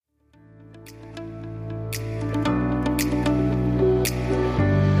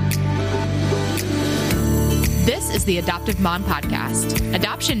This is the Adoptive Mom Podcast.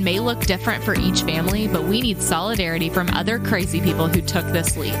 Adoption may look different for each family, but we need solidarity from other crazy people who took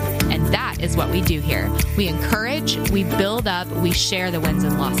this leap. And that is what we do here. We encourage, we build up, we share the wins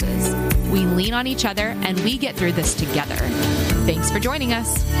and losses. We lean on each other, and we get through this together. Thanks for joining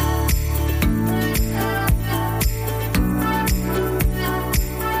us.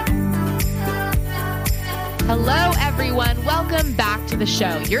 Hello, everyone. Welcome back to the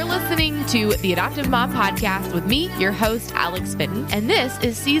show. You're listening to the Adoptive Mom Podcast with me, your host, Alex Fitton, and this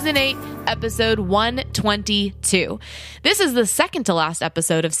is Season 8, Episode 122. This is the second to last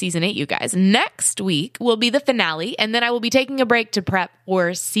episode of Season 8, you guys. Next week will be the finale, and then I will be taking a break to prep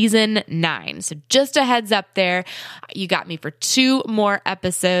for Season 9. So just a heads up there, you got me for 2 more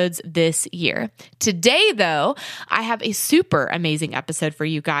episodes this year. Today, though, I have a super amazing episode for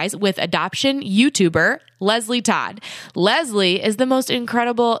you guys with adoption YouTuber Leslie Todd. Leslie is the most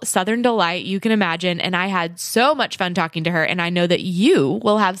incredible Southern delight you can imagine, and I had so much fun talking to her, and I know that you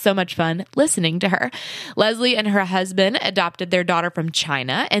will have so much fun listening to her. Leslie and her husband adopted their daughter from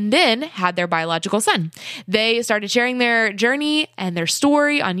China and then had their biological son. They started sharing their journey and their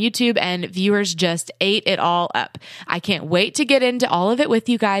story on YouTube, and viewers just ate it all up. I can't wait to get into all of it with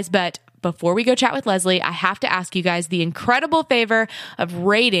you guys, but before we go chat with Leslie, I have to ask you guys the incredible favor of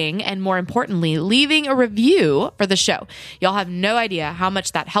rating and, more importantly, leaving a review for the show. Y'all have no idea how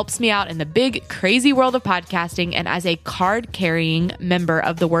much that helps me out in the big, crazy world of podcasting. And as a card-carrying member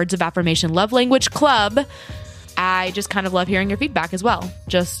of the Words of Affirmation Love Language Club, I just kind of love hearing your feedback as well.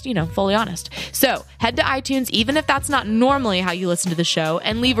 Just, fully honest. So head to iTunes, even if that's not normally how you listen to the show,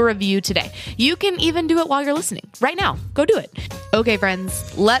 and leave a review today. You can even do it while you're listening. Right now, go do it. Okay,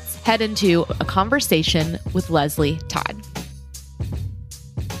 friends, let's head into a conversation with Leslie Todd.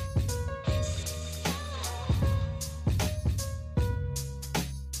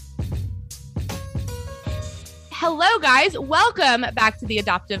 Hello, guys. Welcome back to the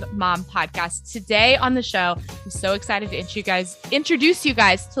Adoptive Mom Podcast. Today on the show, I'm so excited to introduce you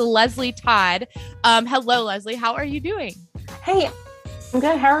guys to Leslie Todd. Hello, Leslie. How are you doing? Hey, I'm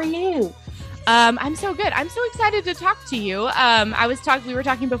good. How are you? I'm so good. I'm so excited to talk to you. We were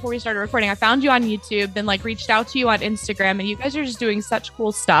talking before we started recording. I found you on YouTube, then reached out to you on Instagram, and you guys are just doing such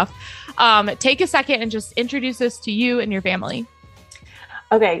cool stuff. Take a second and just introduce us to you and your family.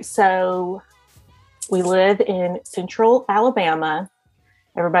 Okay, so we live in Central Alabama.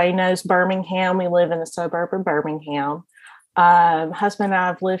 Everybody knows Birmingham. We live in the suburb of Birmingham. Husband and I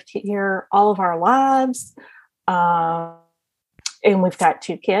have lived here all of our lives. And we've got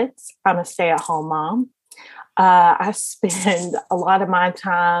 2 kids. I'm a stay-at-home mom. I spend a lot of my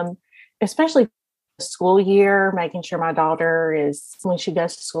time, especially the school year, making sure my daughter is, when she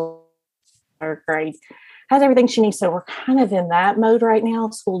goes to school, 3rd grade, has everything she needs. So we're kind of in that mode right now.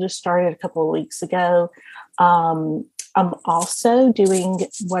 School just started a couple of weeks ago. I'm also doing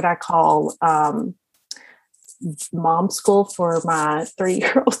what I call mom school for my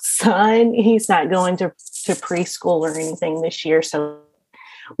 3-year-old son. He's not going to preschool or anything this year. So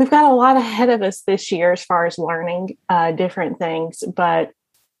we've got a lot ahead of us this year as far as learning different things. But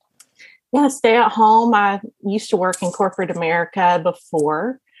yeah, stay at home. I used to work in corporate America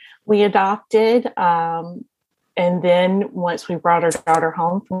before we adopted. And then once we brought our daughter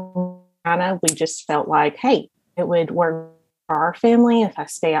home from China, we just felt like, hey, it would work for our family if I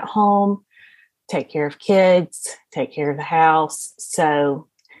stay at home, take care of kids, take care of the house. So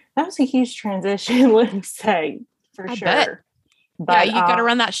that was a huge transition, let me say, for sure. Bet. But yeah, you got to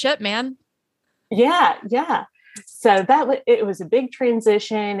run that ship, man. Yeah. So it was a big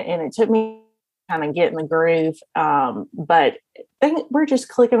transition, and it took me kind of get in the groove. But I think we're just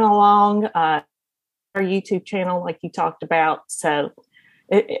clicking along our YouTube channel, like you talked about. So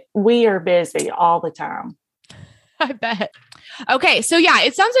we are busy all the time. I bet. Okay. So yeah,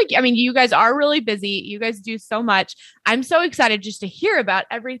 it sounds like, you guys are really busy. You guys do so much. I'm so excited just to hear about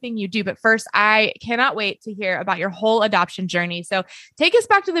everything you do. But first, I cannot wait to hear about your whole adoption journey. So take us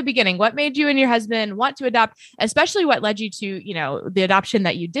back to the beginning. What made you and your husband want to adopt, especially what led you to, the adoption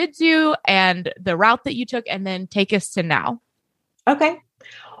that you did do and the route that you took, and then take us to now. Okay.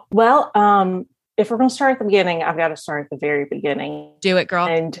 Well, if we're going to start at the beginning, I've got to start at the very beginning. Do it, girl.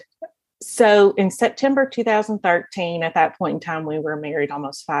 And so in September 2013, at that point in time, we were married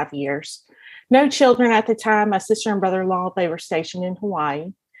almost 5 years. No children at the time. My sister and brother-in-law, they were stationed in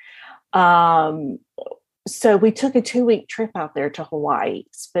Hawaii. So we took a 2-week trip out there to Hawaii,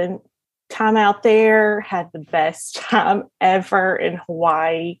 spent time out there, had the best time ever in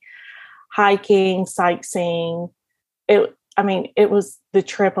Hawaii, hiking, sightseeing. I I mean, it was the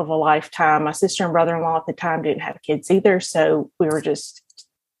trip of a lifetime. My sister and brother-in-law at the time didn't have kids either. So we were just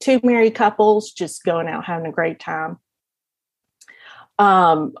two married couples just going out having a great time.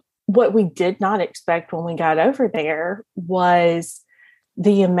 What we did not expect when we got over there was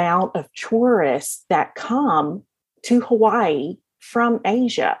the amount of tourists that come to Hawaii from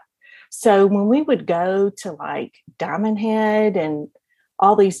Asia. So when we would go to like Diamond Head and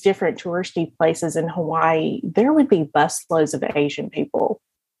all these different touristy places in Hawaii, there would be busloads of Asian people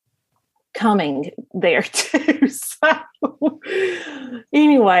coming there too. So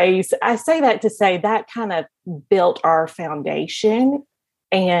anyways, I say that to say that kind of built our foundation,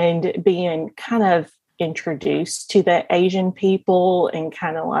 and being kind of introduced to the Asian people and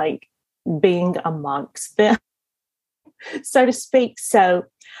kind of like being amongst them, so to speak. So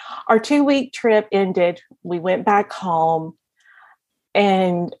our 2-week trip ended. We went back home.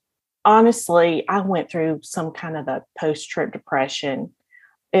 And honestly, I went through some kind of a post-trip depression.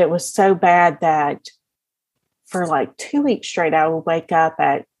 It was so bad that for like 2 weeks straight, I would wake up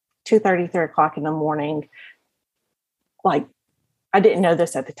at 2:30, 3 o'clock in the morning. Like, I didn't know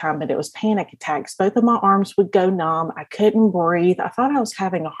this at the time, but it was panic attacks. Both of my arms would go numb. I couldn't breathe. I thought I was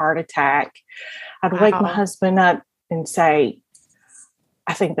having a heart attack. I'd wake my husband up and say,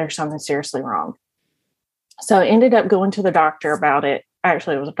 I think there's something seriously wrong. So I ended up going to the doctor about it.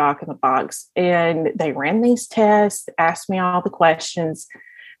 Actually, it was a doc in the box. And they ran these tests, asked me all the questions.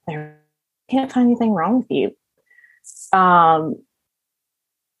 They can't find anything wrong with you.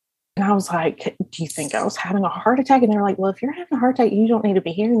 And I was like, do you think I was having a heart attack? And they're like, well, if you're having a heart attack, you don't need to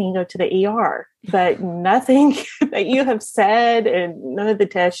be here. You need to go to the ER. But nothing that you have said and none of the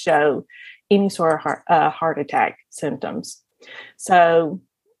tests show any sort of heart attack symptoms. So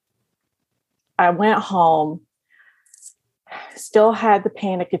I went home, still had the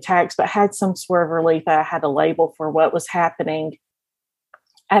panic attacks, but had some sort of relief. I had a label for what was happening.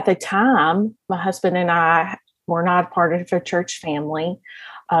 At the time, my husband and I were not part of a church family.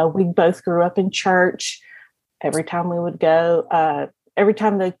 We both grew up in church. Every time we would go, every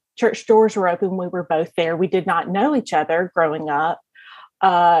time the church doors were open, we were both there. We did not know each other growing up,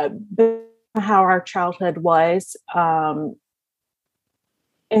 but how our childhood was. And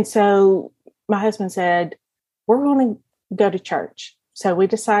so my husband said, we're going to go to church. So we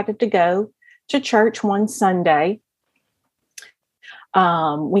decided to go to church one Sunday.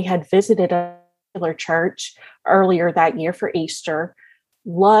 We had visited a particular church earlier that year for Easter,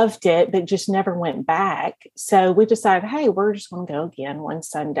 loved it, but just never went back. So we decided, hey, we're just going to go again one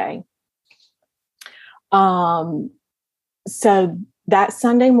Sunday. So that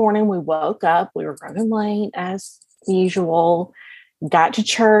Sunday morning we woke up, we were running late as usual, got to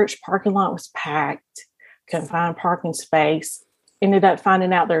church, parking lot was packed, couldn't find a parking space, ended up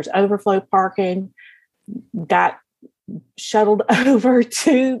finding out there's overflow parking, got shuttled over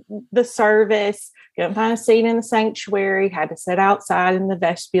to the service, couldn't find a seat in the sanctuary, had to sit outside in the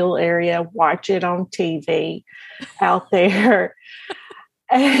vestibule area, watch it on TV out there.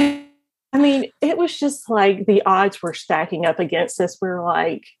 And, I mean, it was just like the odds were stacking up against us. We were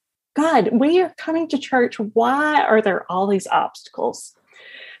like, God, we are coming to church. Why are there all these obstacles?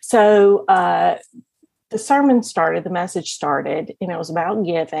 So the sermon started, the message started, and it was about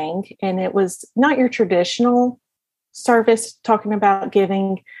giving. And it was not your traditional service talking about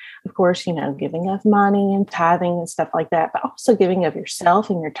giving, of course, you know, giving of money and tithing and stuff like that, but also giving of yourself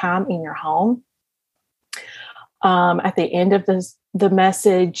and your time in your home. At the end of the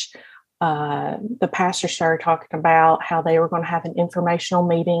message, the pastor started talking about how they were going to have an informational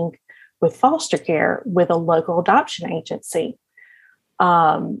meeting with foster care with a local adoption agency.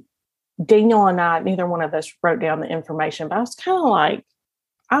 Daniel and I, neither one of us wrote down the information, but I was kind of like,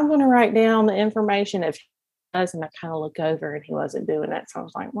 I'm going to write down the information if he does. And I kind of look over and he wasn't doing it. So I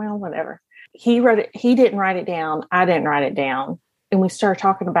was like, well, whatever. He wrote it. He didn't write it down. I didn't write it down. And we started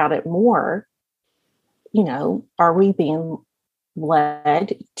talking about it more. You know, are we being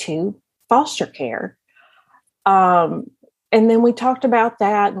led to foster care? And then we talked about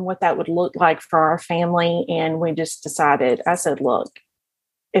that and what that would look like for our family. And we just decided, I said, look,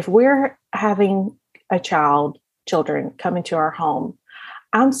 if we're having children come into our home,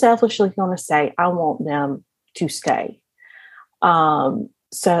 I'm selfishly going to say, I want them to stay.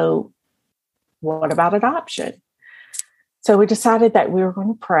 So what about adoption? So we decided that we were going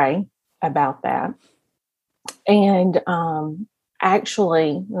to pray about that. And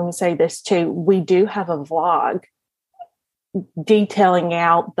actually, let me say this too, we do have a vlog detailing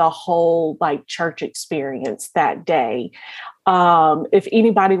out the whole like church experience that day. If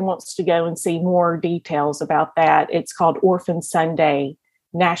anybody wants to go and see more details about that, it's called Orphan Sunday,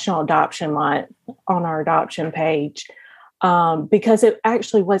 National Adoption Month on our adoption page. because it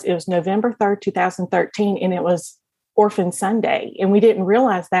was November 3rd, 2013, and it was Orphan Sunday. And we didn't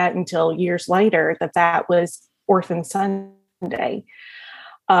realize that until years later that was Orphan Sunday.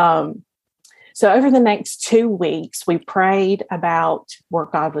 So over the next 2 weeks, we prayed about where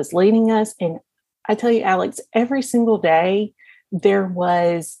God was leading us. And I tell you, Alex, every single day there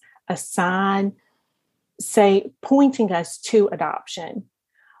was a sign pointing us to adoption.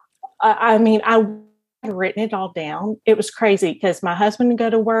 I had written it all down. It was crazy because my husband would go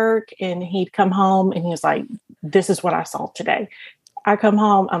to work and he'd come home and he was like, this is what I saw today. I come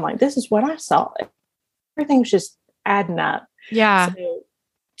home, I'm like, this is what I saw. Everything was just adding up. Yeah. So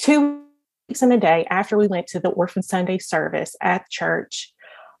 2 weeks in a day after we went to the Orphan Sunday service at church,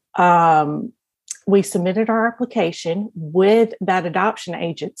 we submitted our application with that adoption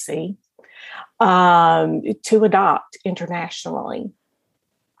agency to adopt internationally.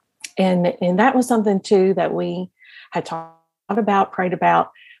 And that was something too that we had talked about, prayed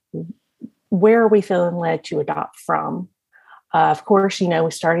about. Where are we feeling led to adopt from? Of course,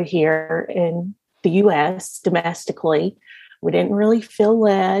 we started here in the U.S. domestically. We didn't really feel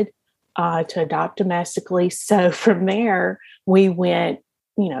led to adopt domestically. So from there, we went,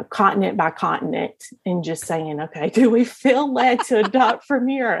 continent by continent and just saying, okay, do we feel led to adopt from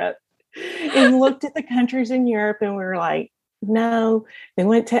Europe? And looked at the countries in Europe and we were like, no. Then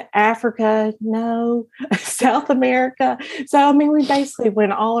went to Africa, no. South America. So, we basically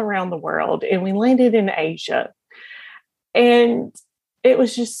went all around the world and we landed in Asia. And it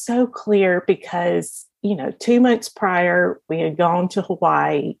was just so clear because, 2 months prior, we had gone to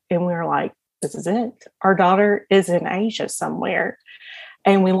Hawaii and we were like, this is it. Our daughter is in Asia somewhere.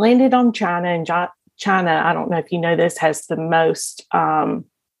 And we landed on China, and China, I don't know if you know this, has the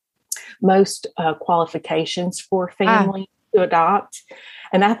most qualifications for family to adopt.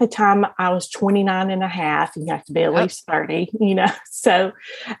 And at the time I was 29 and a half, and you have to be at least 30, so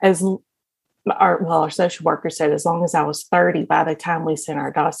our social worker said, as long as I was 30, by the time we sent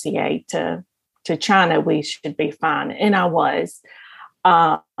our dossier to China, we should be fine. And I was.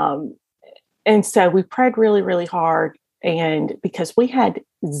 And so we prayed really, really hard. And because we had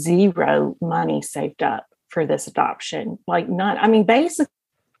zero money saved up for this adoption, like none, basically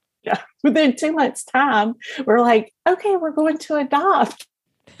within 2 months' time, we're like, okay, we're going to adopt.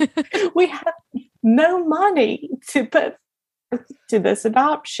 We have no money to put to this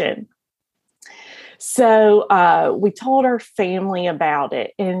adoption. So we told our family about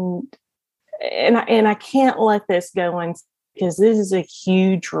it, and I can't let this go on because this is a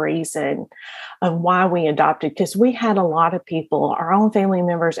huge reason of why we adopted. Because we had a lot of people, our own family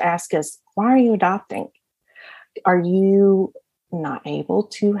members, ask us, "Why are you adopting? Are you not able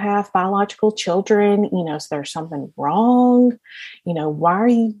to have biological children? Is there something wrong? Why are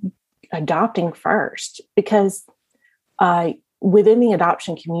you adopting first?" Because within the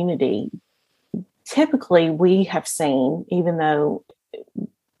adoption community, typically we have seen, even though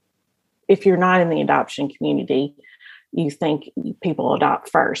if you're not in the adoption community, you think people adopt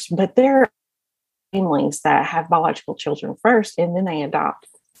first, but there are families that have biological children first and then they adopt.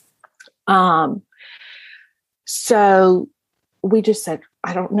 So we just said,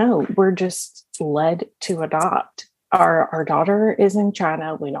 I don't know. We're just led to adopt. Our daughter is in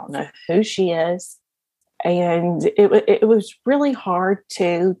China. We don't know who she is. And it was really hard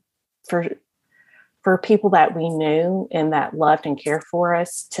for people that we knew and that loved and cared for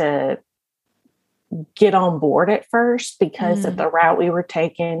us to get on board at first because of the route we were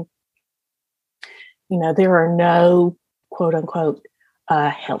taking. There are no quote unquote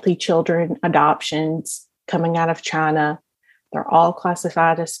healthy children adoptions coming out of China. They're all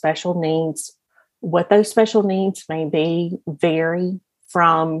classified as special needs. What those special needs may be vary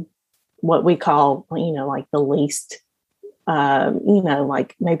from what we call, like the least,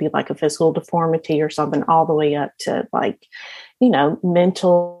 like maybe like a physical deformity or something, all the way up to like,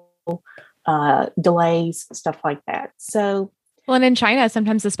 mental delays, stuff like that. So, well, and in China,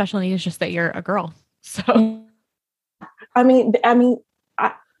 sometimes the special need is just that you're a girl. So,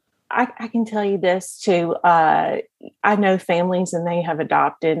 I can tell you this too. I know families and they have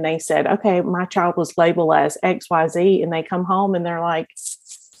adopted and they said, okay, my child was labeled as XYZ, and they come home and they're like,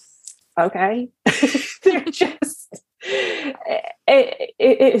 okay, they're just,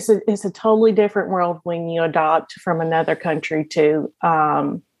 it's a totally different world when you adopt from another country to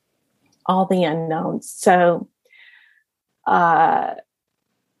all the unknowns. So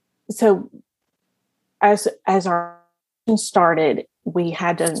as our started, we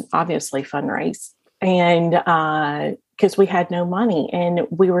had to obviously fundraise, and because we had no money, and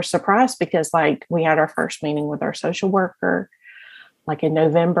we were surprised because like we had our first meeting with our social worker like in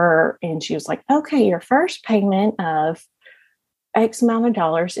November, and she was like, okay, your first payment of X amount of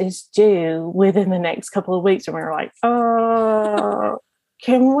dollars is due within the next couple of weeks. And we were like,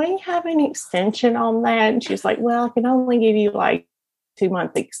 can we have an extension on that? And she's like, well, I can only give you like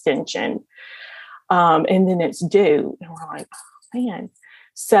 2-month extension. And then it's due. And we're like, oh, man.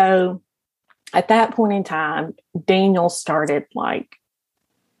 So at that point in time, Daniel started like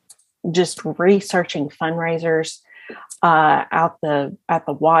just researching fundraisers at the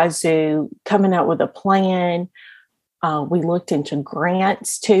wazoo, coming up with a plan. We looked into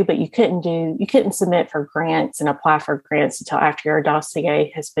grants too, but you couldn't submit for grants and apply for grants until after your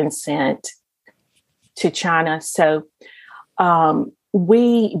dossier has been sent to China. So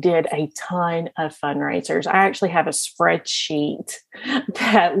we did a ton of fundraisers. I actually have a spreadsheet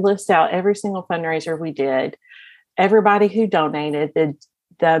that lists out every single fundraiser we did, everybody who donated,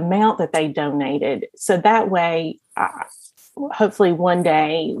 the amount that they donated. So that way, hopefully one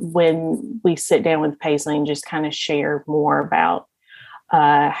day when we sit down with Paisley and just kind of share more about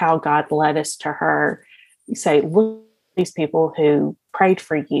how God led us to her, you say, look, these people who prayed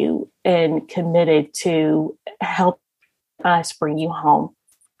for you and committed to help us bring you home.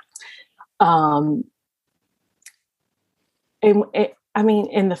 In the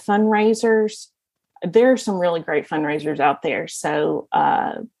fundraisers, there are some really great fundraisers out there. So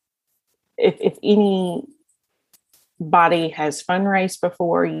if anybody has fundraised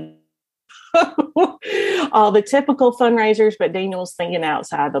before, all the typical fundraisers, but Daniel's thinking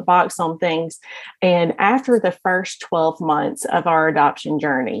outside the box on things. And after the first 12 months of our adoption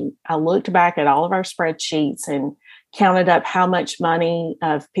journey, I looked back at all of our spreadsheets and counted up how much money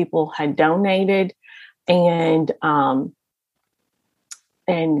of people had donated and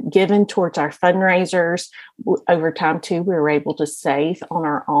given towards our fundraisers. Over time too, we were able to save on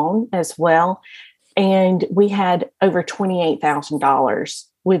our own as well. And we had over $28,000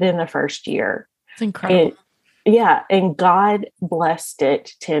 within the first year. It's incredible. And God blessed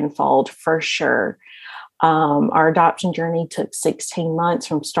it tenfold for sure. Our adoption journey took 16 months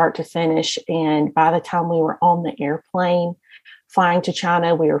from start to finish. And by the time we were on the airplane flying to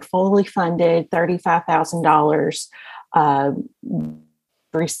China, we were fully funded, $35,000,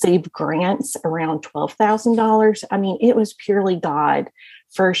 received grants around $12,000. I mean, it was purely God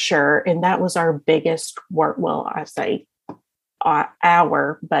for sure. And that was our biggest work. Well, I say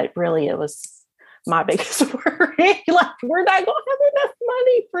our, but really it was my biggest worry. Like, we're not going to have enough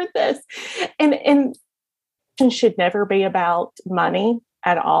money for this. And should never be about money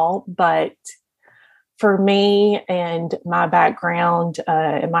at all. But for me and my background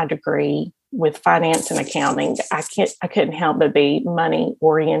and my degree with finance and accounting, I couldn't help but be money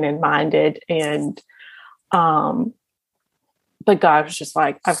oriented minded. And, but God was just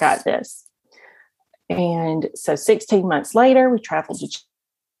like, I've got this. And so 16 months later, we traveled to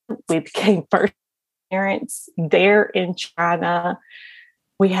China. We became first parents there in China.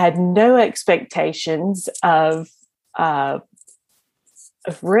 We had no expectations of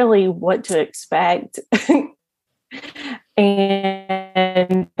really what to expect.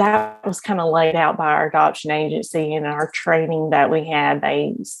 And that was kind of laid out by our adoption agency and our training that we had.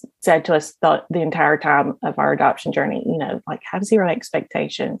 They said to us the entire time of our adoption journey, like, have zero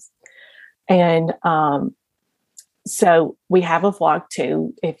expectations. And so we have a vlog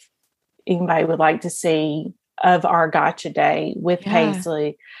too, if anybody would like to see, of our Gotcha Day with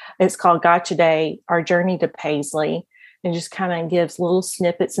Paisley. It's called Gotcha Day, Our Journey to Paisley, and just kind of gives little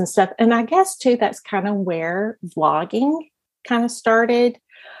snippets and stuff. And I guess too, that's kind of where vlogging kind of started.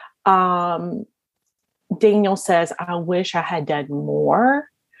 Daniel says, I wish I had done more.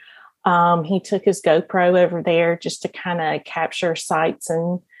 He took his GoPro over there just to kind of capture sights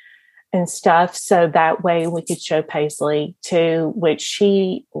and stuff. So that way we could show Paisley too, which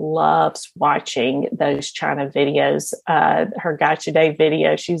she loves watching those China videos, her Gotcha Day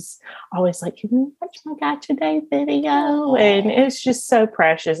video. She's always like, can you watch my Gotcha Day video? And it's just so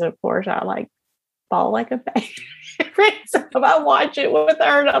precious. Of course, I like fall like a baby. So I watch it with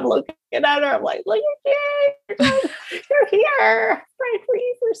her and I'm looking at her. I'm like, look at you. You're here. I've prayed for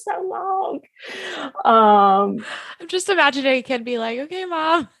you for so long. I'm just imagining a kid be like, okay,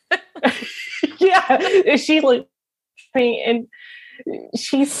 Mom. Yeah. She looked at me and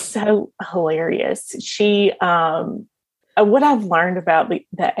she's so hilarious. She, what I've learned about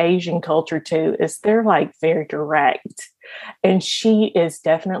the Asian culture too, is they're like very direct. And she is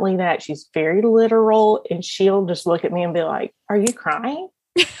definitely that. She's very literal, and she'll just look at me and be like, are you crying?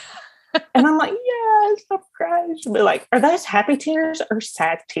 And I'm like, yes, I'm crying. She'll be like, are those happy tears or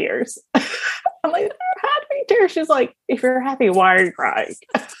sad tears? I'm like, they're happy tears. She's like, if you're happy, why are you crying?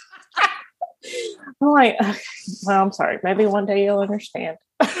 I'm like, well, I'm sorry. Maybe one day you'll understand.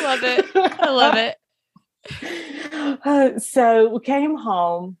 I love it. I love it. So we came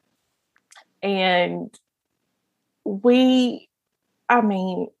home and I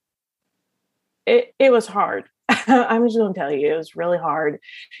mean, it was hard. I'm just going to tell you, it was really hard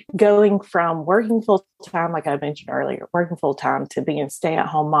going from working full time, like I mentioned earlier, working full time to being stay at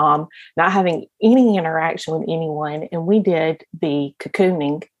home mom, not having any interaction with anyone. And we did the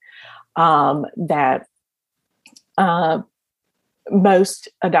cocooning that most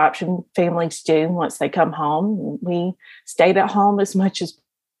adoption families do once they come home. We stayed at home as much as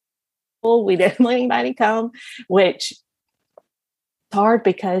possible. We didn't let anybody come, which is hard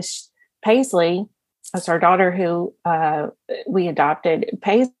because Paisley, that's our daughter who we adopted.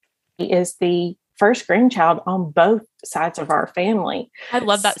 Paisley is the first grandchild on both sides of our family. I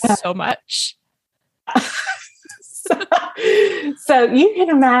love that so much. So you can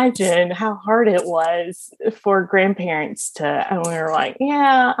imagine how hard it was for grandparents and we were like,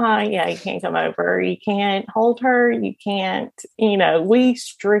 yeah, you can't come over. You can't hold her. You can't, we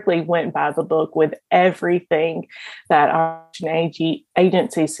strictly went by the book with everything that our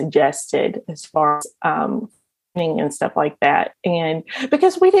agency suggested as far as, and stuff like that. And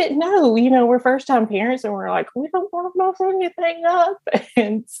because we didn't know, we're first time parents and we're like, we don't want to mess anything up.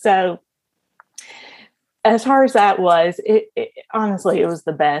 And so as hard as that was, it honestly, it was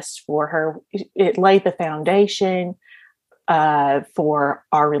the best for her. It laid the foundation for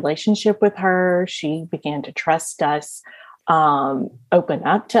our relationship with her. She began to trust us, open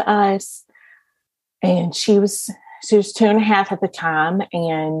up to us. And she was 2.5 at the time.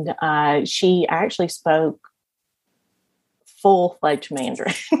 And she actually spoke full-fledged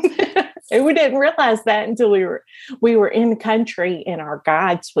Mandarin. And we didn't realize that until we were in the country and our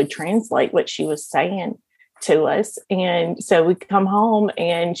guides would translate what she was saying to us. And so we come home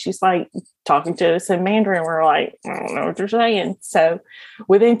and she's like talking to us in Mandarin. We're like, I don't know what you're saying. So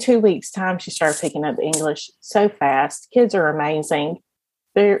within 2 weeks time, she started picking up English so fast. Kids are amazing.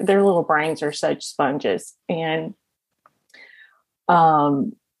 Their little brains are such sponges. And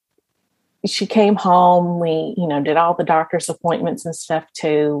she came home. We, did all the doctor's appointments and stuff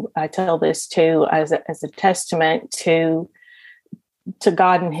too. I tell this too as a testament to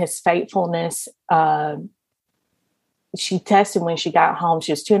God and his faithfulness. She tested when she got home.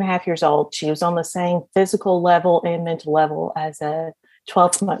 She was 2.5 years old. She was on the same physical level and mental level as a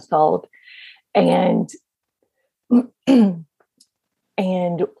 12-month-old. And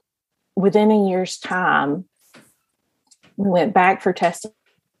within a year's time, we went back for testing.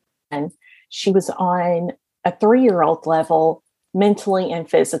 And she was on a 3-year-old level mentally and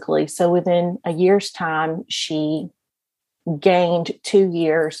physically. So within a year's time, she gained 2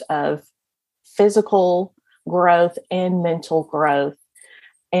 years of physical growth and mental growth.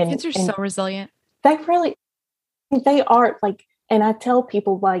 And kids are so resilient. They are like, and I tell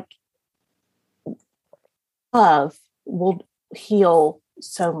people like, love will heal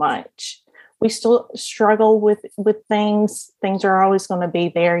so much. We still struggle with things. Things are always going to be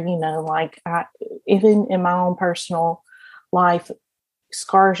there, like even in my own personal life,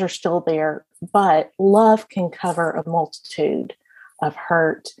 scars are still there, but love can cover a multitude of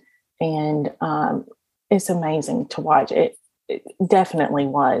hurt. And it's amazing to watch. It definitely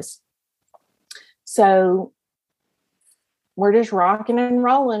was. So we're just rocking and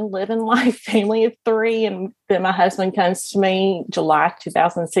rolling, living life, family of 3. And then my husband comes to me July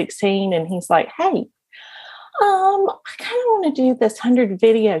 2016 and he's like, hey, I kind of want to do this 100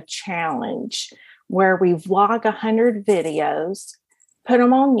 video challenge where we vlog 100 videos, put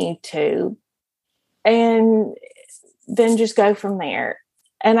them on YouTube, and then just go from there.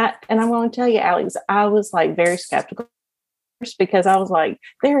 And I'm going to tell you, Alex, I was like very skeptical because I was like,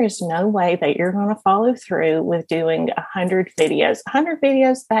 there is no way that you're going to follow through with doing 100 videos. 100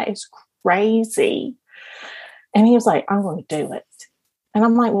 videos, that is crazy. And he was like, I'm going to do it. And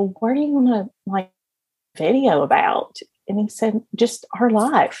I'm like, well, what are you going to video about? And he said, just our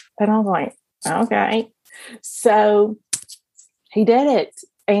life. And I was like, okay. So he did it.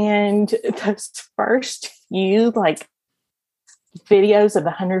 And those first few videos of the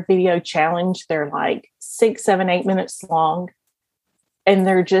 100 video challenge, they're like 6, 7, 8 minutes long. And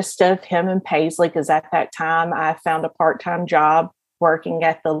they're just of him and Paisley, because at that time I found a part-time job working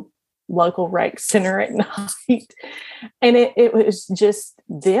at the local rec center at night. And it was just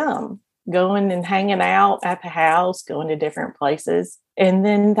them going and hanging out at the house, going to different places. And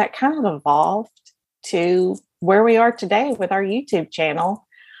then that kind of evolved to where we are today with our YouTube channel,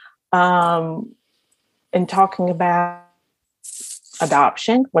 and talking about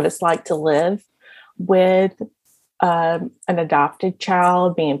adoption, what it's like to live with an adopted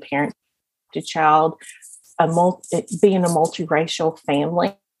child, being parent to child, being a multiracial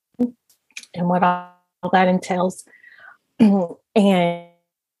family. And what I that entails.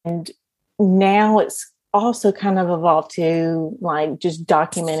 And now it's also kind of evolved to like just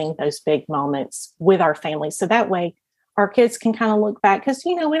documenting those big moments with our families. So that way our kids can kind of look back because,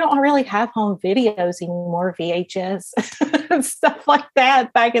 we don't really have home videos anymore, VHS and stuff like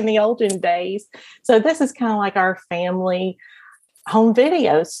that back in the olden days. So this is kind of like our family home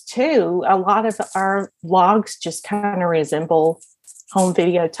videos too. A lot of our vlogs just kind of resemble home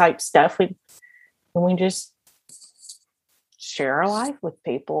video type stuff. We just share our life with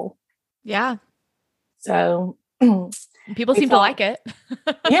people. Yeah. So people seem to like it.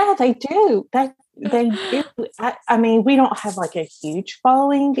 Yeah, they do. They do. I mean, we don't have like a huge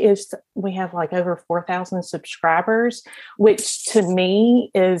following. We have like over 4,000 subscribers, which to me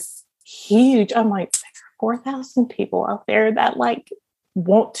is huge. I'm like, 4,000 people out there that like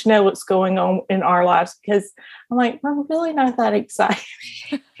want to know what's going on in our lives, because I'm like, we're really not that excited.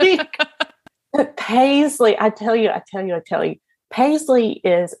 But Paisley, I tell you, Paisley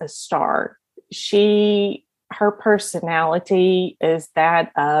is a star. Her personality is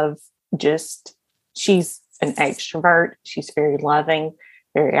that of just, she's an extrovert. She's very loving,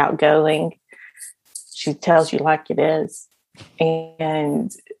 very outgoing. She tells you like it is.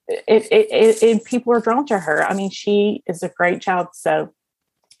 And people are drawn to her. I mean, she is a great child. So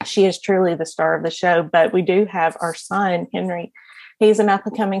she is truly the star of the show. But we do have our son, Henry. He's an up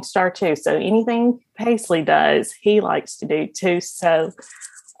and coming star too. So anything Paisley does, he likes to do too. So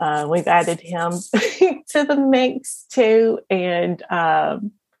we've added him to the mix too. And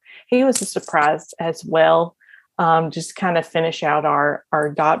he was a surprise as well. Just kind of finish out our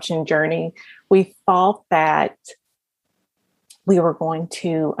adoption journey. We thought that we were going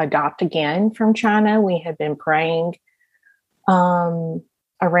to adopt again from China. We had been praying around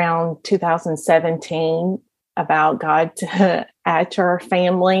 2017 about God to add to our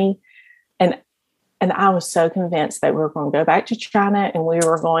family. And I was so convinced that we were going to go back to China and we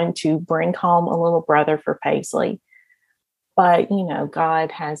were going to bring home a little brother for Paisley. But,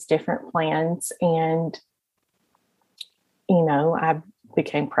 God has different plans. And, I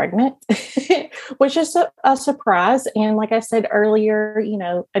became pregnant, which is a surprise. And like I said earlier,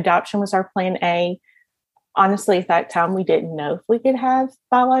 adoption was our plan A. Honestly, at that time, we didn't know if we could have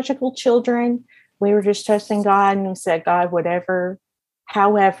biological children. We were just trusting God, and we said, God, whatever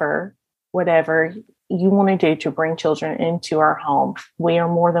you want to do to bring children into our home, we are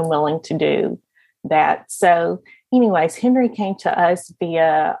more than willing to do that. So anyways, Henry came to us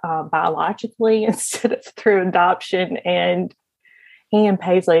via biologically instead of through adoption. And he and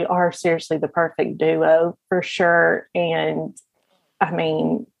Paisley are seriously the perfect duo for sure. And I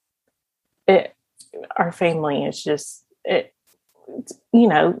mean, our family is just,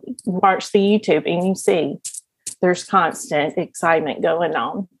 watch the YouTube and you see there's constant excitement going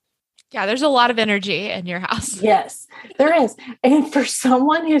on. Yeah, there's a lot of energy in your house. Yes, there is. And for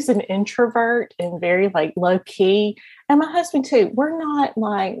someone who's an introvert and very like low key, and my husband too, we're not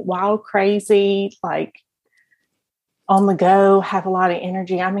like wild, crazy, like on the go, have a lot of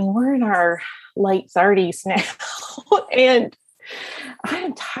energy. I mean, we're in our late 30s now and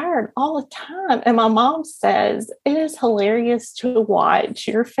I'm tired all the time. And my mom says it is hilarious to watch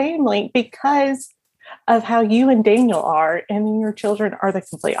your family because of how you and Daniel are, and then your children are the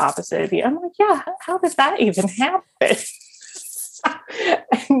complete opposite of you. I'm like, yeah, how did that even happen?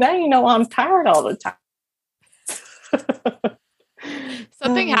 And now I'm tired all the time.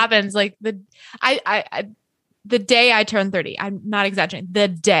 Something happens like the day I turned 30. I'm not exaggerating. The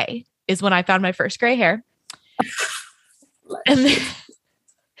day is when I found my first gray hair.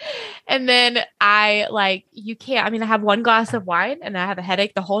 And then I I have one glass of wine and I have a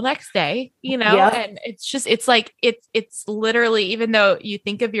headache the whole next day, Yep. And it's literally, even though you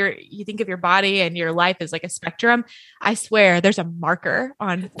think of your body and your life as like a spectrum, I swear there's a marker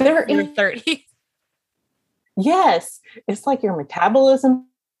on your 30. Yes. It's like your metabolism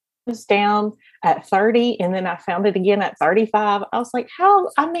is down at 30. And then I found it again at 35. I was like,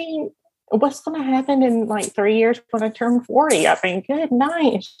 what's going to happen in like 3 years when I turn 40? I mean, good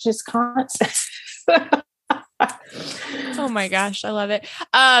night. It's just constant. Oh my gosh. I love it.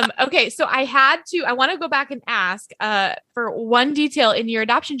 Okay. So I want to go back and ask, for one detail in your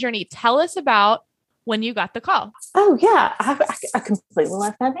adoption journey, tell us about when you got the call. Oh yeah. I completely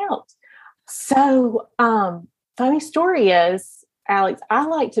left that out. So, funny story is, Alex, I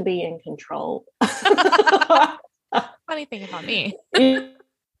like to be in control. Funny thing about me.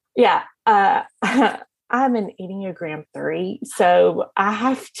 Yeah. I'm an Enneagram 3, so I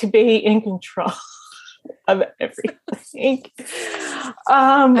have to be in control of everything.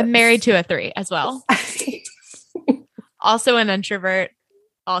 I'm married to a 3 as well. Also an introvert.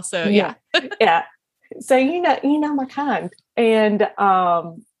 Also, yeah. Yeah. So, my kind. And,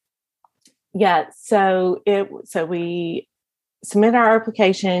 so we submit our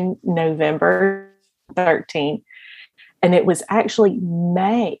application November 13th, and it was actually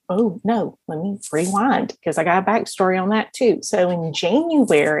May. Oh no, let me rewind because I got a backstory on that too. So in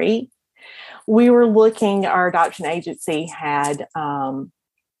January, we were looking, our adoption agency had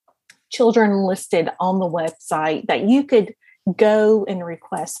children listed on the website that you could go and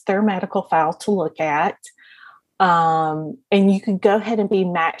request their medical file to look at. And you could go ahead and be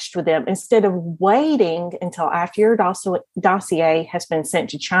matched with them instead of waiting until after your dossier has been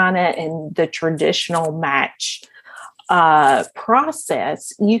sent to China and the traditional match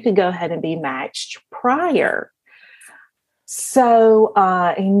process. You could go ahead and be matched prior. So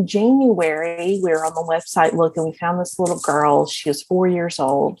in January, we were on the website looking. We found this little girl. She was 4 years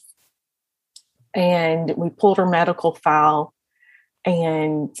old. And we pulled her medical file.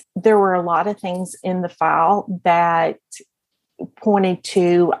 And there were a lot of things in the file that pointed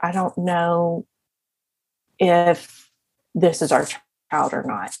to, I don't know if this is our child or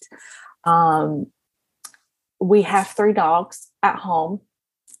not. We have 3 dogs at home.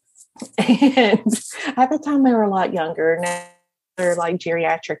 And at the time they were a lot younger. Now they're like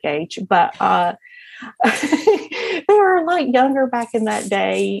geriatric age, but they were a lot younger back in that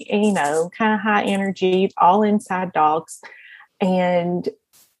day, kind of high energy, all inside dogs. And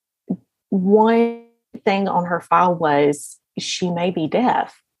one thing on her file was she may be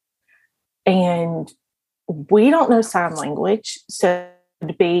deaf. And we don't know sign language. So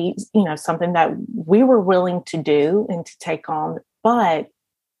to be, something that we were willing to do and to take on. But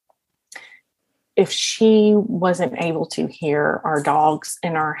if she wasn't able to hear our dogs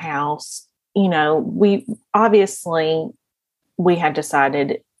in our house, we had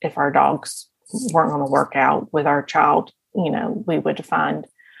decided if our dogs weren't going to work out with our child, we would find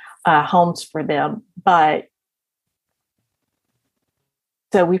homes for them. But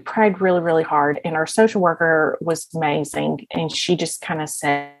so we prayed really, really hard, and our social worker was amazing. And she just kind of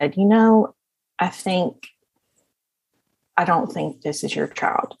said, I don't think this is your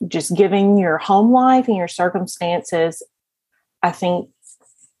child. Just given your home life and your circumstances, I think,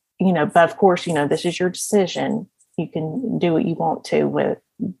 but of course, this is your decision. You can do what you want to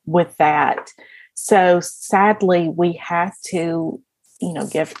with that. So sadly, we had to,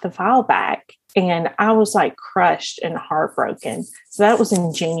 give the file back. And I was like crushed and heartbroken. So that was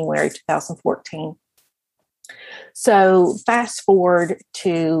in January 2014. So fast forward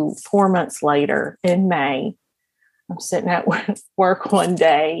to 4 months later in May, I'm sitting at work one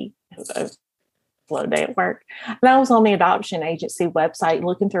day. It was a slow day at work. And I was on the adoption agency website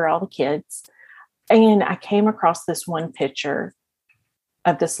looking through all the kids. And I came across this one picture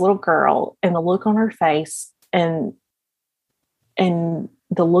of this little girl, and the look on her face and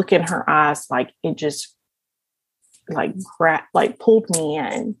the look in her eyes, like it just like pulled me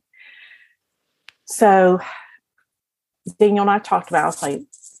in. So Daniel and I talked about, I was like,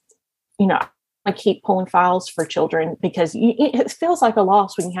 I keep pulling files for children because it feels like a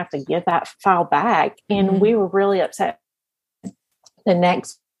loss when you have to give that file back. And we were really upset. The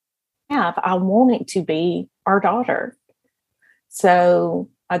next half, I want it to be our daughter. So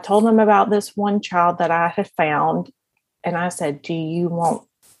I told him about this one child that I had found. And I said, do you want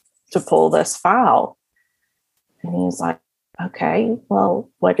to pull this file? And he's like, okay, well,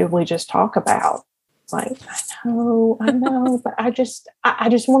 what did we just talk about? It's like, I know, but I just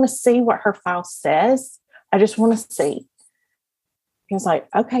want to see what her file says. I just want to see. He's like,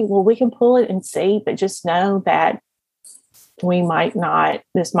 okay, well, we can pull it and see, but just know that this might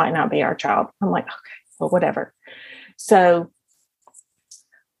not be our child. I'm like, okay, well, whatever. So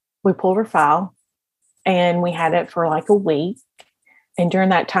we pulled her file and we had it for like a week. And during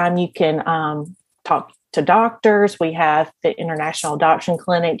that time, you can talk to doctors. We have the International Adoption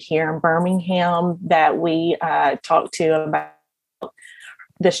Clinic here in Birmingham that we talked to about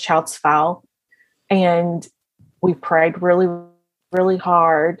this child's file. And we prayed really, really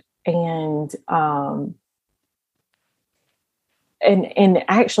hard. And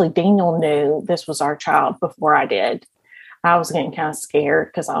actually, Daniel knew this was our child before I did. I was getting kind of scared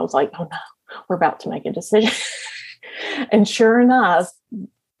because I was like, oh no, we're about to make a decision. And sure enough,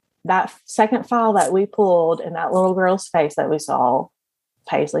 that second file that we pulled and that little girl's face that we saw,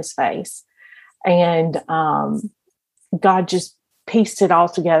 Paisley's face, and God just pieced it all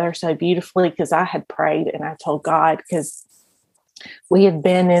together so beautifully because I had prayed and I told God, because we had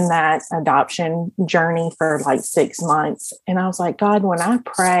been in that adoption journey for like 6 months. And I was like, God, when I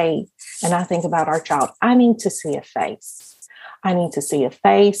pray and I think about our child, I need to see a face. I need to see a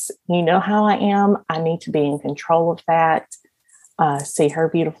face. You know how I am. I need to be in control of that. See her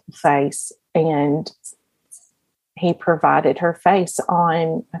beautiful face. And he provided her face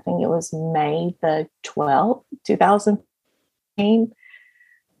on, I think it was May the 12th, 2015.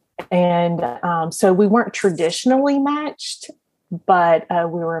 And so we weren't traditionally matched, but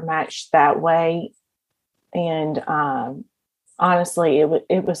we were matched that way. And honestly,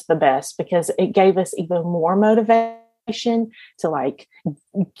 it was the best because it gave us even more motivation to like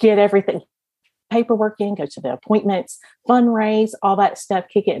get everything, paperwork in, go to the appointments, fundraise, all that stuff,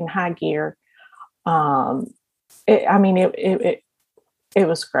 kick it in high gear. It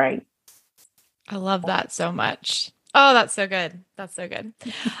was great. I love that so much. Oh, that's so good. That's so good.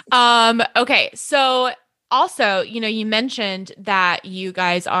 Okay. So also, you mentioned that you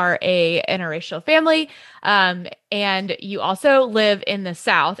guys are a interracial family, and you also live in the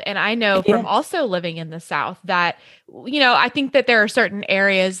South. And I know from also living in the South that, I think that there are certain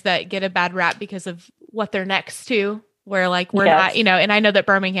areas that get a bad rap because of what they're next to, where like we're not, and I know that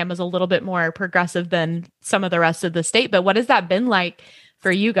Birmingham is a little bit more progressive than some of the rest of the state, but what has that been like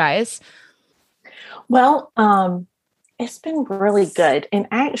for you guys? Well, it's been really good. And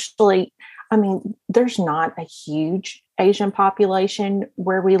actually, there's not a huge Asian population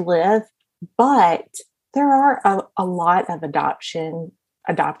where we live, but there are a lot of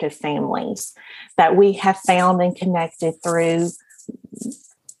adoptive families that we have found and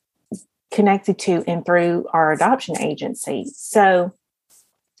connected to and through our adoption agency. So,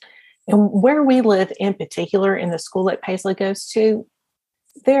 and where we live in particular, in the school that Paisley goes to,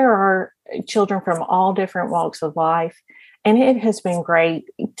 there are children from all different walks of life. And it has been great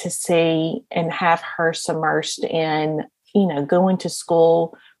to see and have her submersed in, going to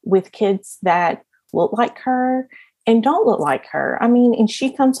school with kids that look like her and don't look like her. And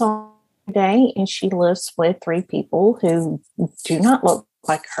she comes home today and she lives with 3 people who do not look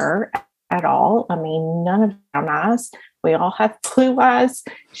like her at all. None of brown eyes. We all have blue eyes.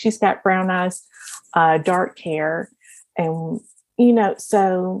 She's got brown eyes, dark hair. And,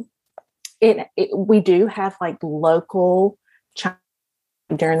 so we do have like local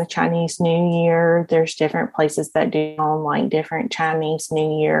during the Chinese New Year. There's different places that do on like different Chinese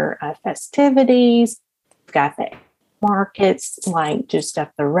New Year festivities. We've got the markets like just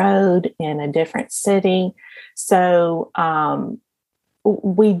up the road in a different city. So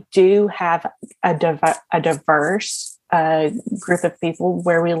we do have a diverse group of people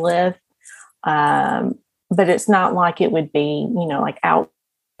where we live. But it's not like it would be, like out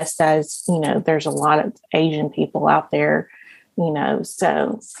as, there's a lot of Asian people out there,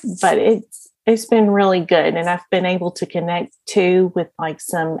 but it's been really good. And I've been able to connect too with like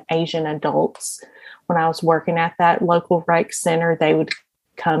some Asian adults. When I was working at that local rec center, they would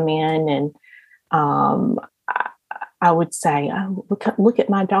come in and I would say, oh, look at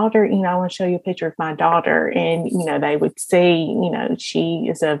my daughter. I want to show you a picture of my daughter. And, they would see, she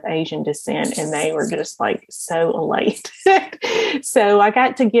is of Asian descent, and they were just like so elated. So I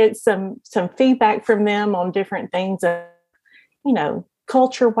got to get some feedback from them on different things,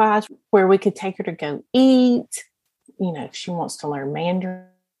 culture wise, where we could take her to go eat. If she wants to learn Mandarin,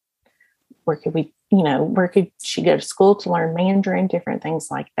 where could she go to school to learn Mandarin, different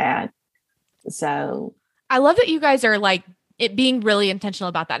things like that. So I love that you guys are like it being really intentional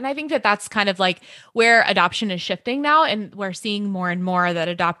about that. And I think that that's kind of like where adoption is shifting now. And we're seeing more and more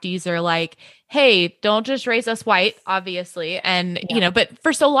that adoptees are like, hey, don't just raise us white, obviously. And, but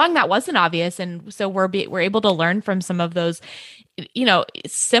for so long that wasn't obvious. And so we're able to learn from some of those,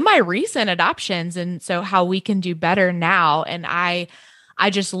 semi-recent adoptions. And so how we can do better now. And I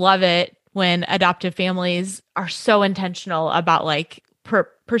just love it when adoptive families are so intentional about like,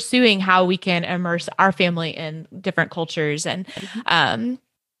 pursuing how we can immerse our family in different cultures and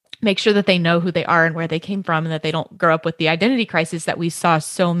make sure that they know who they are and where they came from, and that they don't grow up with the identity crisis that we saw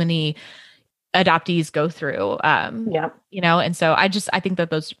so many adoptees go through. And so I think that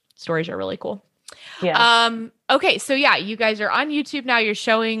those stories are really cool. Yeah. Okay. So yeah, you guys are on YouTube now. You're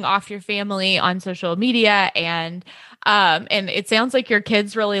showing off your family on social media, and it sounds like your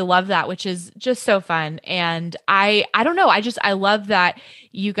kids really love that, which is just so fun. And I don't know. I love that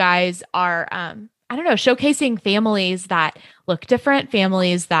you guys are, showcasing families that look different,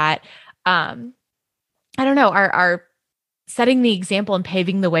 families that, are setting the example and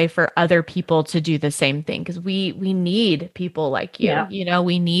paving the way for other people to do the same thing. Cause we need people like you,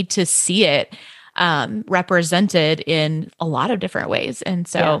 we need to see it, represented in a lot of different ways. And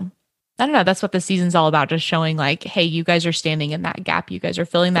so I don't know, that's what the season's all about. Just showing like, hey, you guys are standing in that gap. You guys are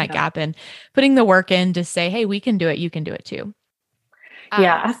filling that gap and putting the work in to say, hey, we can do it. You can do it too.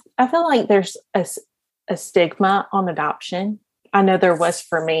 I feel like there's a stigma on adoption. I know there was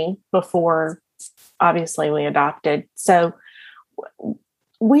for me before, obviously, we adopted. So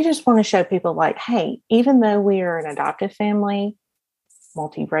we just want to show people like, hey, even though we are an adoptive family,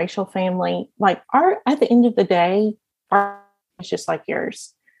 multiracial family, like at the end of the day, our is just like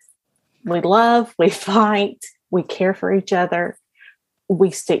yours. We love, we fight, we care for each other, we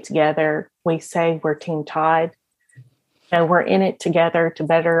stick together. We say we're Team Todd. We're in it together to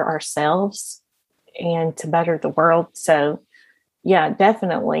better ourselves and to better the world. So yeah,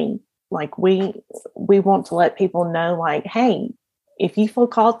 definitely. Like we want to let people know, like, hey, if you feel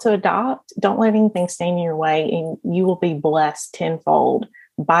called to adopt, don't let anything stand in your way, and you will be blessed tenfold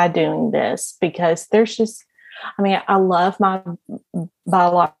by doing this. Because there's just, I mean, I love my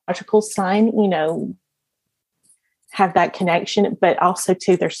biological son, have that connection, but also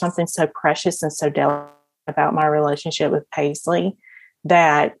too, there's something so precious and so delicate about my relationship with Paisley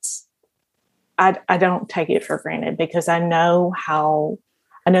that I don't take it for granted, because I know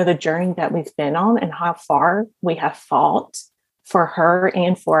the journey that we've been on and how far we have fought for her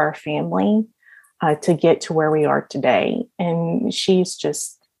and for our family to get to where we are today. And she's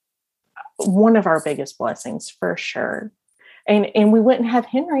just one of our biggest blessings for sure. And we wouldn't have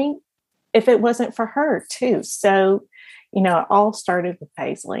Henry if it wasn't for her too. So, it all started with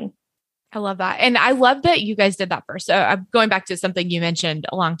Paisley. I love that. And I love that you guys did that first. So I'm going back to something you mentioned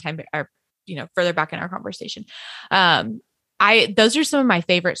a long time, or, further back in our conversation. Those are some of my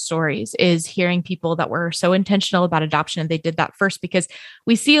favorite stories, is hearing people that were so intentional about adoption. And they did that first, because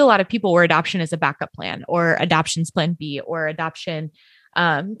we see a lot of people where adoption is a backup plan, or adoption's plan B, or adoption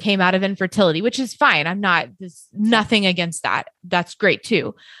came out of infertility, which is fine. There's nothing against that. That's great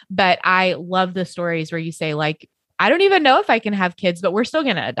too. But I love the stories where you say, like, I don't even know if I can have kids, but we're still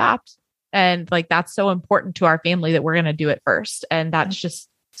going to adopt. And like, that's so important to our family that we're going to do it first. And that's just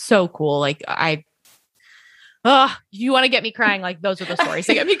so cool. Like you want to get me crying. Like, those are the stories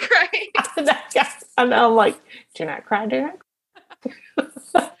that get me crying. I know. I'm like, do not cry, do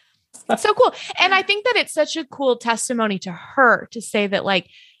not. So cool. And I think that it's such a cool testimony to her to say that, like,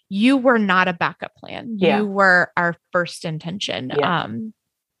 you were not a backup plan. Yeah. You were our first intention. Yeah.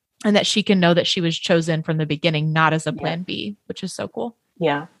 And that she can know that she was chosen from the beginning, not as a plan B, which is so cool.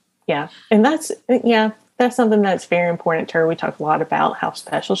 Yeah. Yeah. And that's something that's very important to her. We talk a lot about how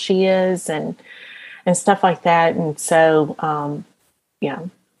special she is and stuff like that. And so,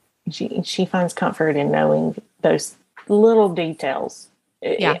 she finds comfort in knowing those little details.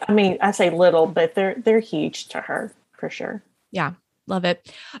 Yeah. I mean, I say little, but they're huge to her for sure. Yeah. Love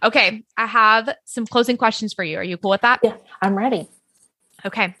it. Okay. I have some closing questions for you. Are you cool with that? Yeah, I'm ready.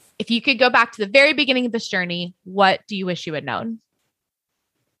 Okay. If you could go back to the very beginning of this journey, what do you wish you had known?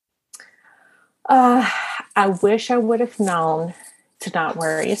 I wish I would have known to not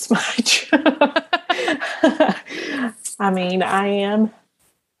worry as much. I mean, I am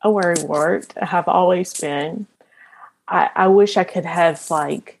a worrywart. I have always been. I wish I could have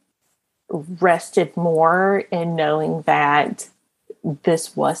rested more in knowing that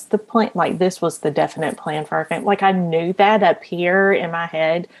this was the plan. Like, this was the definite plan for our family. Like, I knew that up here in my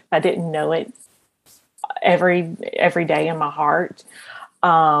head, but I didn't know it every day in my heart.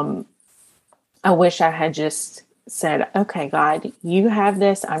 I wish I had just said, okay, God, you have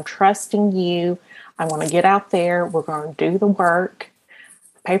this. I'm trusting you. I want to get out there. We're going to do the work,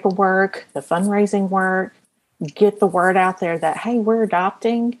 paperwork, the fundraising work, get the word out there that, hey, we're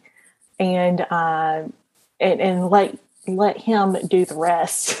adopting, and let him do the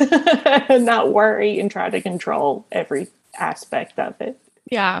rest and not worry and try to control every aspect of it.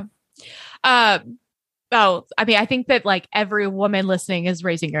 Yeah. I mean, I think that like every woman listening is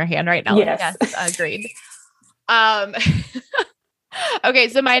raising your hand right now. Yes. Yes, agreed. Okay.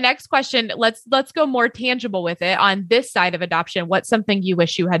 So my next question, let's go more tangible with it. On this side of adoption, what's something you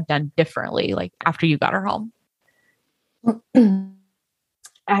wish you had done differently, like after you got her home?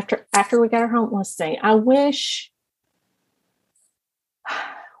 After we got her home, let's see. I wish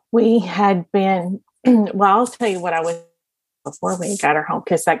we had been, well, I'll tell you what I wish before we got her home,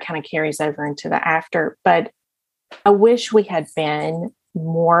 because that kind of carries over into the after. But I wish we had been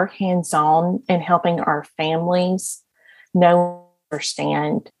more hands-on in helping our families know,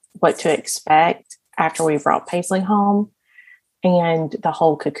 understand what to expect after we brought Paisley home, and the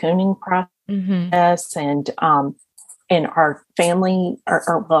whole cocooning process, and our family,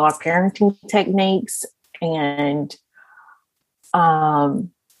 our parenting techniques, and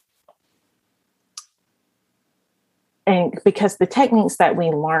because the techniques that we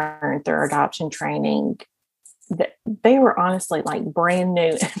learned through adoption training, they were honestly like brand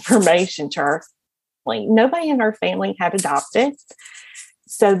new information to our family. Nobody in our family had adopted.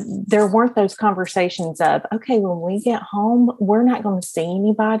 So there weren't those conversations of, okay, when we get home, we're not going to see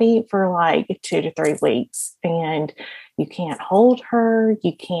anybody for like 2 to 3 weeks. And, you can't hold her.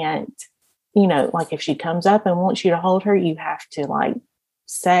 You can't, like if she comes up and wants you to hold her, you have to like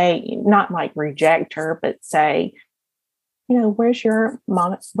say, not like reject her, but say, where's your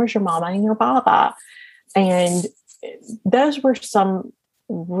mama and your baba? And those were some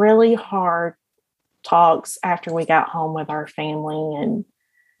really hard talks after we got home with our family,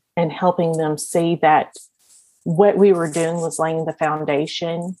 and helping them see that what we were doing was laying the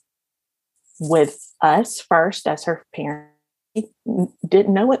foundation with us first as her parents.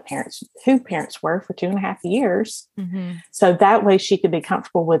 Didn't know who parents were for 2.5 years. Mm-hmm. So that way she could be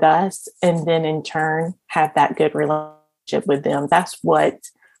comfortable with us, and then in turn have that good relationship with them. That's what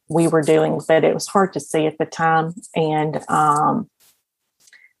we were doing, but it was hard to see at the time. And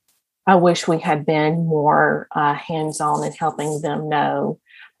I wish we had been more hands-on in helping them know.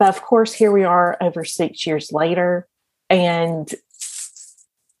 But of course, here we are over 6 years later, and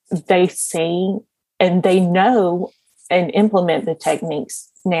they see and they know and implement the techniques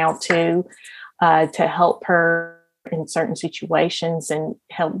now to help her in certain situations and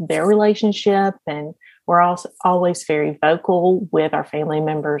help their relationship. And we're also always very vocal with our family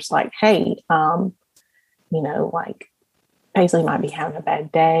members, like, hey, like Paisley might be having a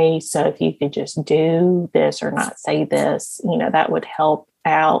bad day. So if you could just do this or not say this, that would help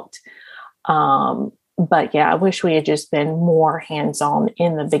out. But yeah, I wish we had just been more hands-on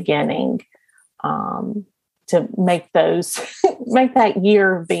in the beginning, to make that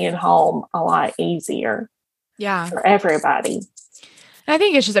year of being home a lot easier. Yeah. For everybody. I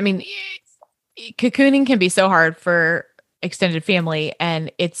think it's just, cocooning can be so hard for extended family,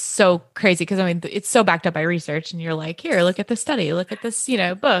 and it's so crazy because it's so backed up by research, and you're like, here, look at this study, look at this,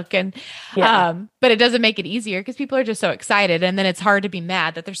 book. And, but it doesn't make it easier because people are just so excited. And then it's hard to be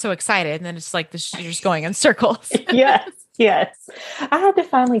mad that they're so excited. And then it's like you're just going in circles. Yes. I had to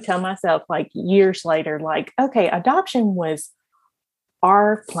finally tell myself, like years later, like, okay, adoption was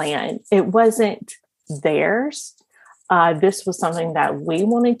our plan. It wasn't theirs. This was something that we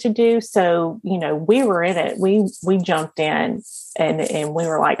wanted to do. So, we were in it. We jumped in and we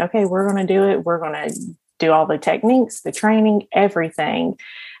were like, okay, we're going to do it. We're going to do all the techniques, the training, everything.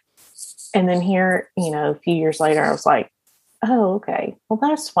 And then here, a few years later, I was like, oh, okay, well,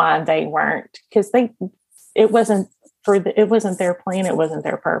 that's why they weren't, because it wasn't their plan. It wasn't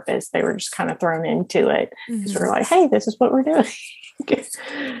their purpose. They were just kind of thrown into it because we were like, hey, this is what we're doing.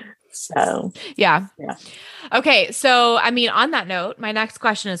 So, yeah. Okay. So, on that note, my next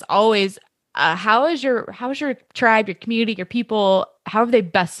question is always, how is your tribe, your community, your people, how have they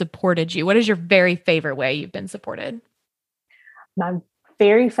best supported you? What is your very favorite way you've been supported? My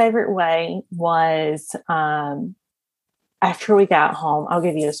very favorite way was, after we got home. I'll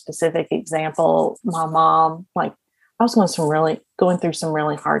give you a specific example. My mom, like, I was going through some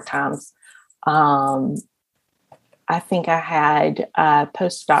really hard times. I think I had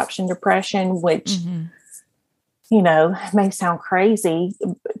post-adoption depression, which, may sound crazy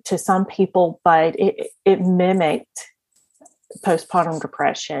to some people, but it mimicked postpartum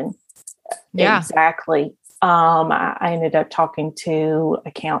depression. Yeah. Exactly. I ended up talking to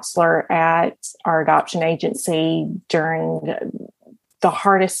a counselor at our adoption agency during the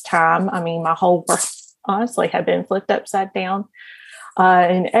hardest time. My whole world honestly had been flipped upside down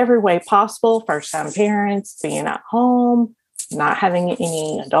in every way possible. First-time parents, being at home, not having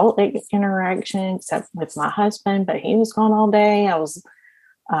any adult interaction except with my husband, but he was gone all day.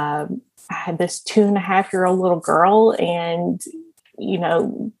 I had this 2.5-year-old little girl, and,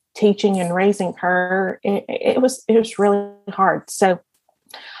 teaching and raising her, it was really hard. So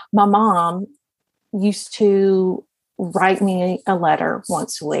my mom used to write me a letter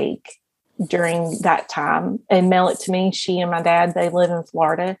once a week during that time and mail it to me. She and my dad, they live in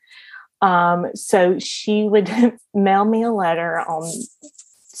Florida. So she would mail me a letter on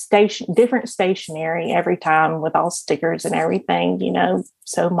different stationery every time with all stickers and everything,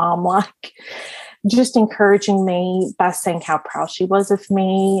 so mom like, just encouraging me by saying how proud she was of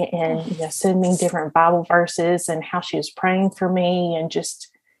me, and, sending me different Bible verses and how she was praying for me and just,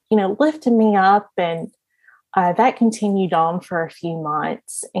 lifting me up. And that continued on for a few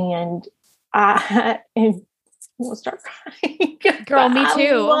months. And we'll start crying. Girl, me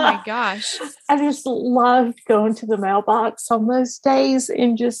too. Oh my gosh. I just loved going to the mailbox on those days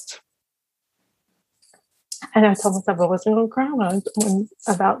and I told myself I wasn't going to cry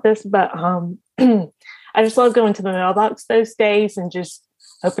about this, but I just love going to the mailbox those days and just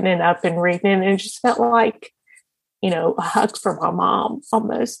opening up and reading. And it just felt like, a hug for my mom on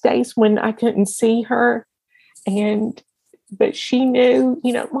those days when I couldn't see her. But she knew,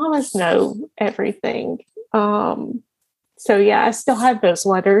 mamas know everything. So yeah, I still have those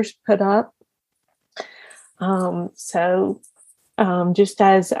letters put up. So just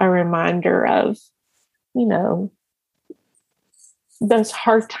as a reminder of, you know, those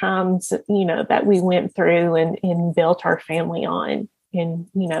hard times, you know, that we went through and built our family on and,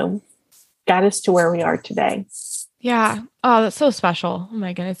 you know, got us to where we are today. Yeah. Oh, that's so special. Oh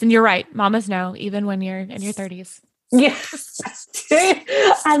my goodness. And you're right. Mamas know, even when you're in your 30s. Yes.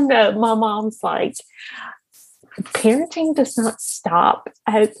 I know. My mom's like, parenting does not stop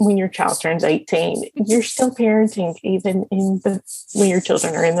when your child turns 18. You're still parenting even when your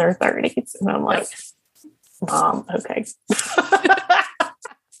children are in their 30s. And I'm like, Mom, okay.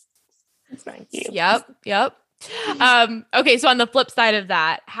 Thank you. Yep. Okay. So on the flip side of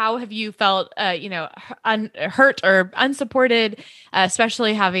that, how have you felt, hurt or unsupported,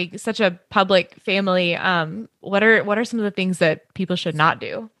 especially having such a public family? What are some of the things that people should not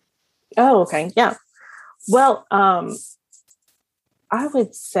do? Oh, okay. Yeah. Well, I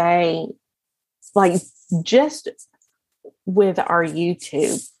would say, like, just with our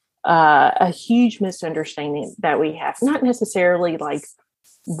YouTube, a huge misunderstanding that we have, not necessarily like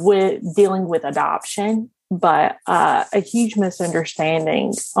with dealing with adoption, but a huge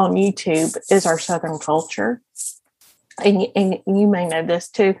misunderstanding on YouTube is our Southern culture. And you may know this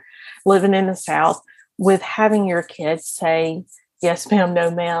too, living in the South, with having your kids say, yes, ma'am, no,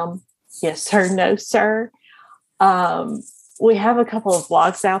 ma'am, yes, sir, no, sir. We have a couple of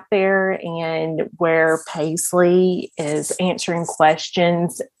vlogs out there and where Paisley is answering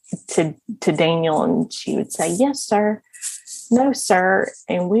questions to Daniel, and she would say, yes, sir, no, sir.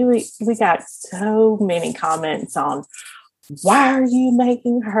 And we got so many comments on, why are you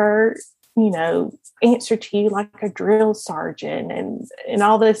making her, you know, answer to you like a drill sergeant and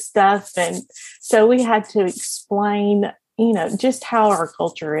all this stuff. And so we had to explain, you know, just how our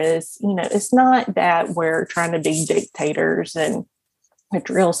culture is. You know, it's not that we're trying to be dictators and a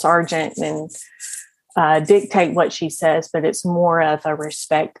drill sergeant and dictate what she says, but it's more of a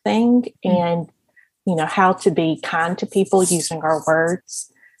respect thing. And, you know, how to be kind to people using our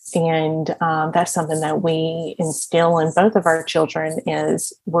words. And that's something that we instill in both of our children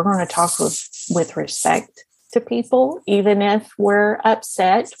is we're going to talk with respect to people. Even if we're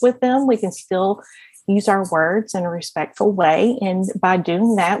upset with them, we can still use our words in a respectful way. And by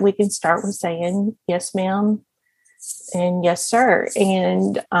doing that, we can start with saying, yes, ma'am, and yes, sir.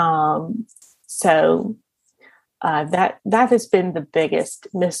 And so that has been the biggest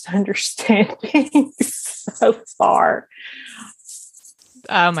misunderstanding so far.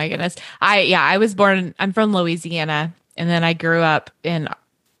 Oh my goodness. I'm from Louisiana, and then I grew up in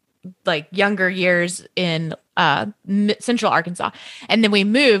like younger years in central Arkansas. And then we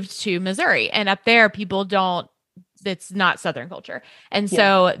moved to Missouri, and up there it's not Southern culture. And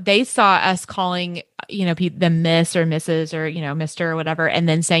so they saw us calling, you know, them Miss or Mrs. or, you know, Mr. or whatever, and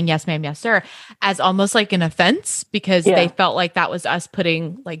then saying yes, ma'am, yes, sir, as almost like an offense because they felt like that was us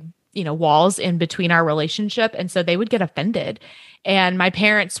putting like, you know, walls in between our relationship. And so they would get offended. And my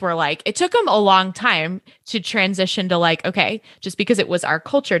parents were like, it took them a long time to transition to like, okay, just because it was our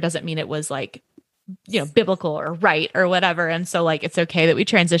culture doesn't mean it was like, you know, biblical or right or whatever. And so like, it's okay that we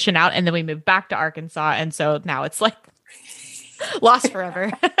transition out and then we moved back to Arkansas. And so now it's like lost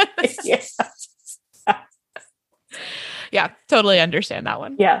forever. Yeah. Yeah, totally understand that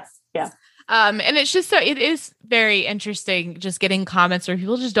one. Yeah. Yeah. And it's just it is very interesting just getting comments where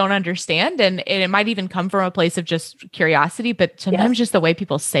people just don't understand. And it might even come from a place of just curiosity, but sometimes just the way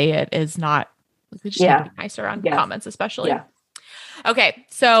people say it is not, we just need to be nicer on comments, especially. Yeah. Okay.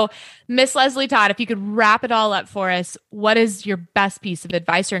 So Miss Leslie Todd, if you could wrap it all up for us, what is your best piece of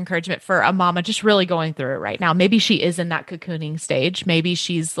advice or encouragement for a mama just really going through it right now? Maybe she is in that cocooning stage. Maybe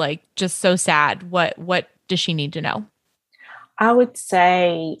she's like just so sad. What does she need to know? I would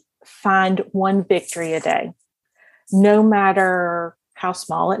say find one victory a day, no matter how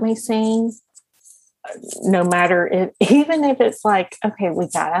small it may seem, no matter even if it's like, okay, we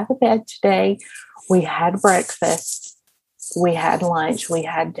got out of bed today, we had breakfast, we had lunch, we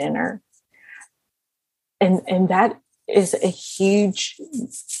had dinner. And that is a huge,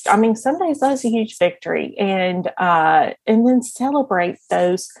 I mean, some days that's a huge victory. And then celebrate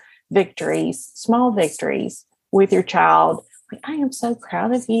those victories, small victories with your child. I am so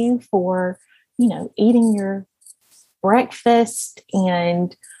proud of you for, you know, eating your breakfast.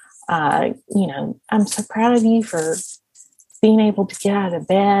 And, you know, I'm so proud of you for being able to get out of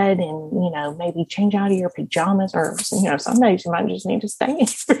bed and, you know, maybe change out of your pajamas, or, you know, some days you might just need to stay in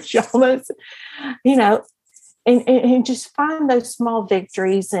your pajamas, you know, and just find those small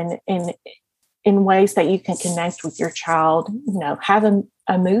victories and in ways that you can connect with your child, you know, have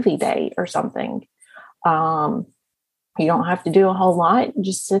a movie date or something. You don't have to do a whole lot.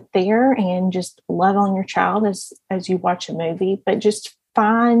 Just sit there and just love on your child as you watch a movie, but just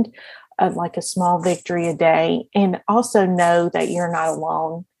find like a small victory a day, and also know that you're not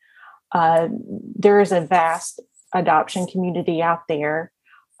alone. There is a vast adoption community out there.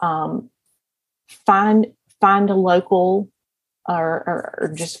 Find a local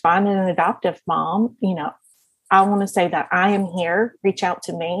or just find an adoptive mom. I want to say that I am here. Reach out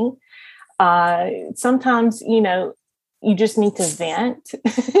to me. Sometimes, you just need to vent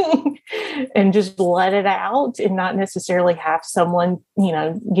and just let it out, and not necessarily have someone,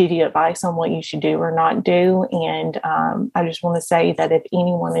 give you advice on what you should do or not do. And I just want to say that if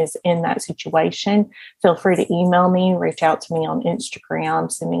anyone is in that situation, feel free to email me, reach out to me on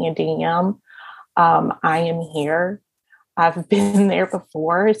Instagram, send me a DM. I am here. I've been there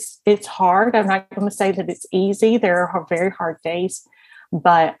before. It's hard. I'm not going to say that it's easy. There are very hard days.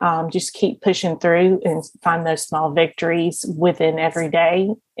 But just keep pushing through and find those small victories within every day,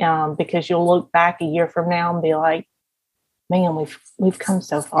 because you'll look back a year from now and be like, man, we've come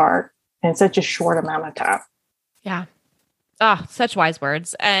so far in such a short amount of time. Yeah. Oh, such wise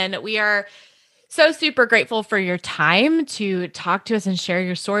words. And we are so super grateful for your time to talk to us and share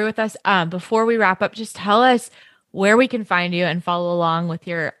your story with us. Before we wrap up, just tell us where we can find you and follow along with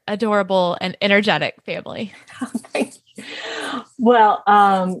your adorable and energetic family. Thank you. Well,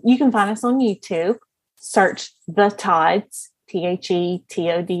 you can find us on YouTube. Search The Todds, THETODDS.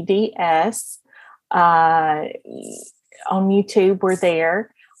 On YouTube, we're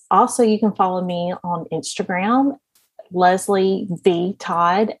there. Also, you can follow me on Instagram, Leslie B.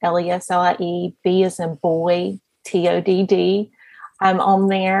 Todd, LESLIE, B as in boy, TODD. I'm on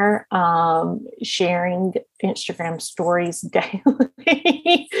there sharing Instagram stories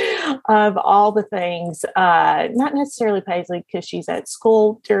daily of all the things. Not necessarily Paisley because she's at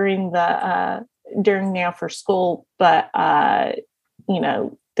school during now for school, but there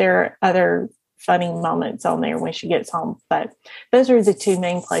are other funny moments on there when she gets home. But those are the two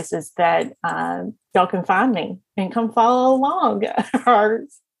main places that y'all can find me and come follow along our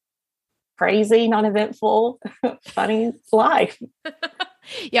crazy, non-eventful, funny life.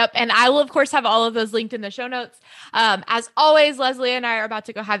 Yep. And I will, of course, have all of those linked in the show notes. As always, Leslie and I are about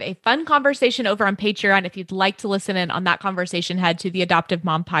to go have a fun conversation over on Patreon. If you'd like to listen in on that conversation, head to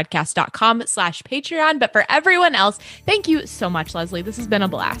theadoptivemompodcast.com/Patreon. But for everyone else, thank you so much, Leslie. This has been a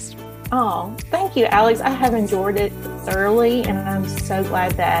blast. Oh, thank you, Alex. I have enjoyed it thoroughly, and I'm so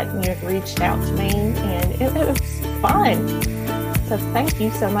glad that you've reached out to me, and it was fun. So thank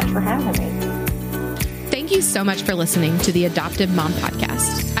you so much for having me. Thank you so much for listening to the Adoptive Mom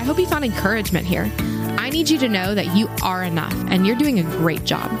Podcast. I hope you found encouragement here. I need you to know that you are enough and you're doing a great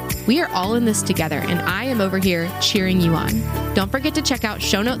job. We are all in this together, and I am over here cheering you on. Don't forget to check out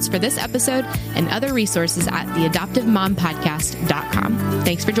show notes for this episode and other resources at theadoptivemompodcast.com.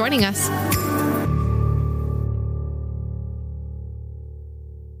 Thanks for joining us.